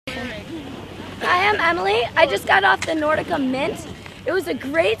Hi, I'm Emily. I just got off the Nordica Mint. It was a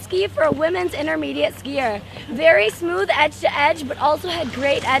great ski for a women's intermediate skier. Very smooth edge to edge, but also had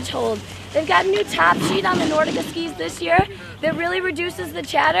great edge hold. They've got a new top sheet on the Nordica skis this year that really reduces the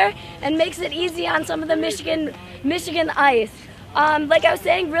chatter and makes it easy on some of the Michigan ice. Like I was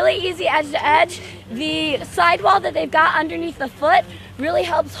saying, really easy edge to edge. The sidewall that they've got underneath the foot really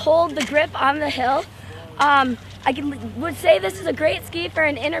helps hold the grip on the hill. I would say this is a great ski for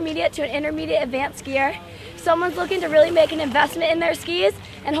an intermediate to an intermediate advanced skier. If someone's looking to really make an investment in their skis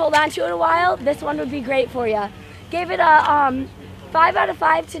and hold on to it a while, this one would be great for you. Gave it a 5 out of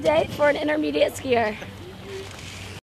 5 today for an intermediate skier.